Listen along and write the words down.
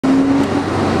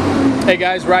Hey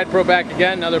guys, Ride Pro back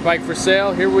again, another bike for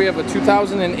sale. Here we have a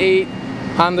 2008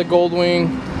 Honda Goldwing.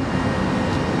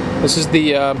 This is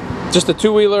the just a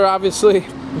two-wheeler, obviously.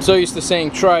 I'm so used to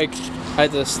saying trike, I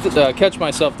had to catch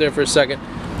myself there for a second.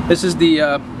 This is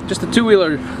the just a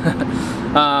two-wheeler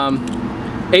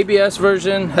ABS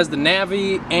version, has the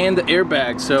Navi and the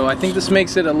airbag. So I think this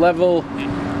makes it a level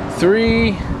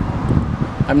 3.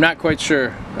 I'm not quite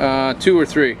sure, 2 or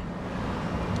 3.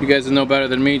 You guys will know better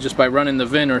than me just by running the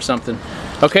VIN or something.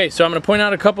 Okay, so I'm going to point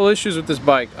out a couple issues with this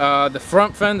bike. The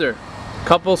front fender,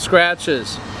 couple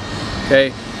scratches.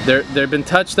 Okay, they've been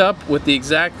touched up with the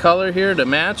exact color here to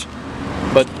match,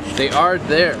 but they are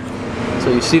there.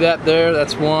 So you see that there?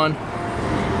 That's one.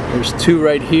 There's two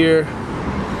right here.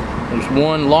 There's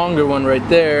one longer one right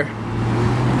there.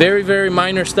 Very, very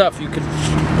minor stuff. You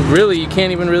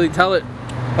can't even really tell it.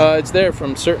 It's there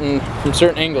from certain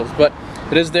angles, but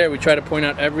it is there. We try to point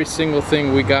out every single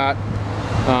thing we got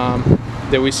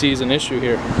that we see as an issue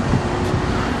here.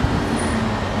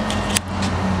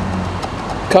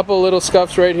 Couple little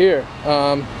scuffs right here.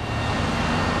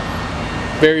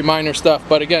 Very minor stuff,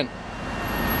 but again,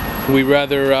 we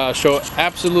rather show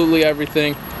absolutely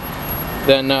everything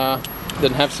than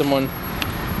have someone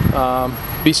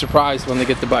be surprised when they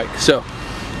get the bike. So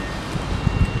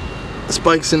this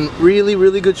bike's in really,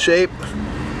 really good shape.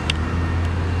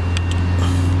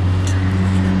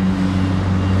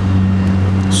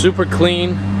 Super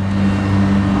clean,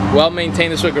 well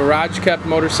maintained. This is a garage kept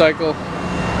motorcycle.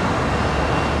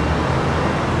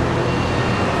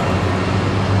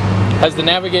 Has the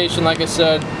navigation, like I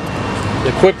said,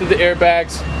 equipped with the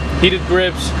airbags, heated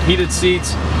grips, heated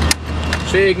seats,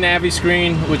 big Navi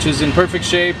screen, which is in perfect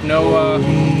shape. No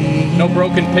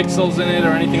broken pixels in it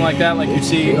or anything like that, like you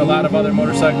see a lot of other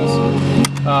motorcycles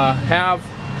have.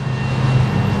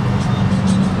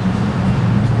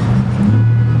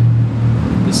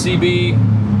 The CB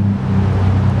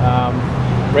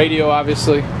radio,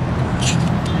 obviously.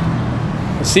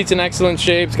 The seat's in excellent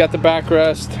shape. It's got the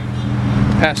backrest,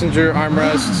 passenger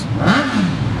armrests,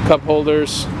 cup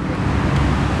holders.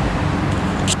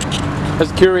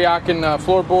 Has Kiriakin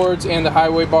floorboards and the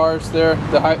highway bars there,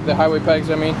 the highway pegs,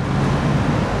 I mean.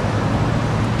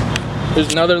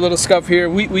 There's another little scuff here.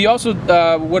 We also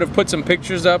would have put some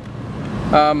pictures up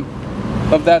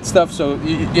of that stuff, so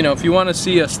you know, if you want to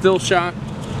see a still shot,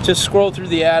 just scroll through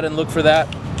the ad and look for that.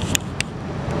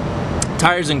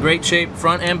 Tires in great shape,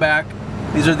 front and back.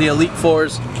 These are the Elite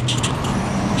 4s.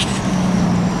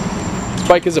 This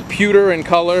bike is a pewter in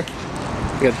color,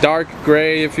 like a dark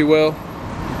gray, if you will.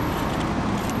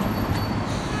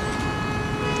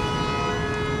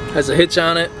 Has a hitch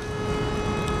on it.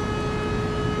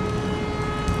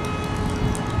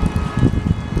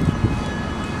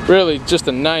 Really just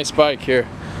a nice bike here.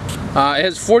 It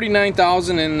has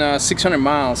 49,600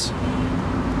 miles,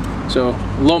 so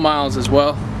low miles as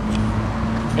well.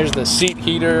 Here's the seat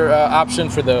heater option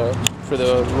for the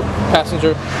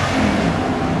passenger.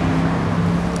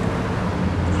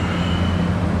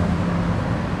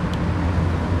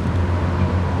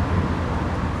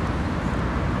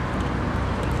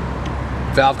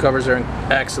 Valve covers are in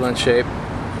excellent shape.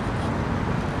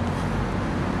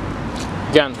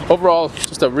 Again, overall,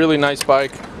 just a really nice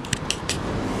bike.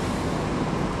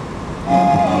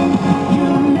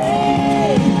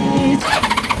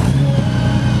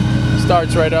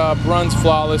 Starts right up, runs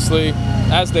flawlessly,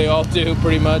 as they all do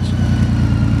pretty much.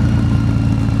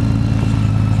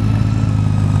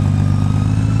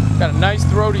 Got a nice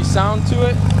throaty sound to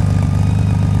it.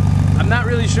 I'm not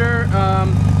really sure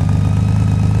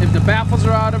if the baffles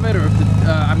are out of it, or if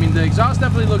I mean, the exhaust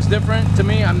definitely looks different to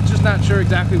me. I'm just not sure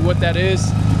exactly what that is.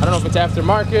 I don't know if it's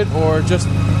aftermarket or just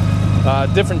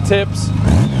different tips.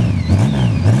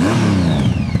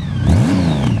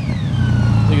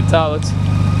 You can tell it's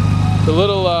a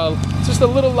little, just a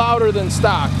little louder than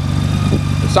stock.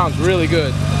 It sounds really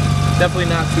good. Definitely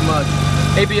not too much.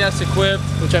 ABS equipped,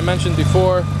 which I mentioned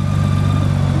before.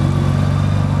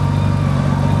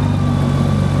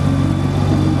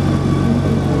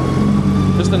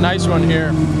 Just a nice one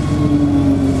here.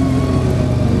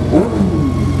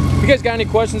 If you guys got any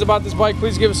questions about this bike,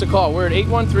 please give us a call. We're at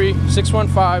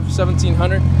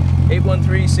 813-615-1700.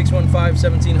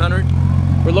 813-615-1700.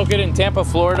 We're located in Tampa,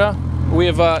 Florida. We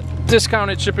have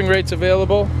discounted shipping rates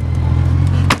available.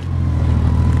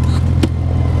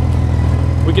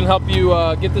 We can help you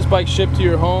get this bike shipped to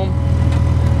your home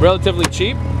relatively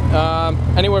cheap,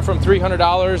 anywhere from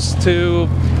 $300 to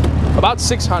about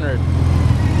 $600.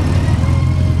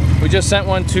 We just sent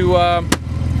one to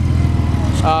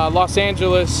Los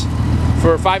Angeles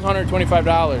for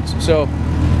 $525. So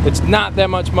it's not that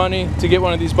much money to get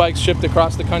one of these bikes shipped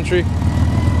across the country.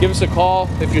 give us a call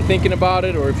if you're thinking about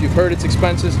it, or if you've heard it's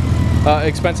expensive,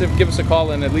 give us a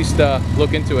call and at least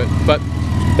look into it. But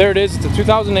there it is. It's a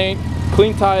 2008,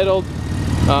 clean titled,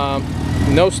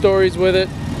 no stories with it,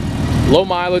 low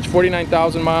mileage,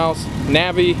 49,000 miles,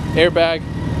 Navi, airbag,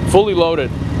 fully loaded,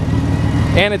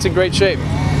 and it's in great shape.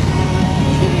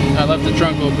 I left the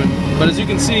trunk open, but as you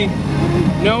can see,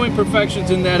 no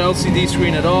imperfections in that LCD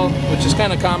screen at all, which is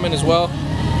kind of common as well.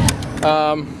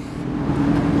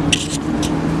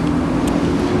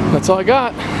 That's all I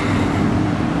got.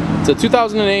 It's a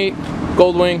 2008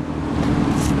 Goldwing.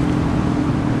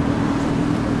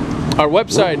 Our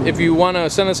website, if you want to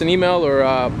send us an email or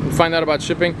find out about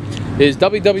shipping, is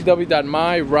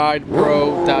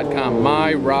www.myridepro.com.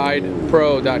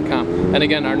 myridepro.com. And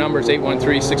again, our number is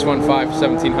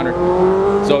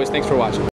 813-615-1700. As always, thanks for watching.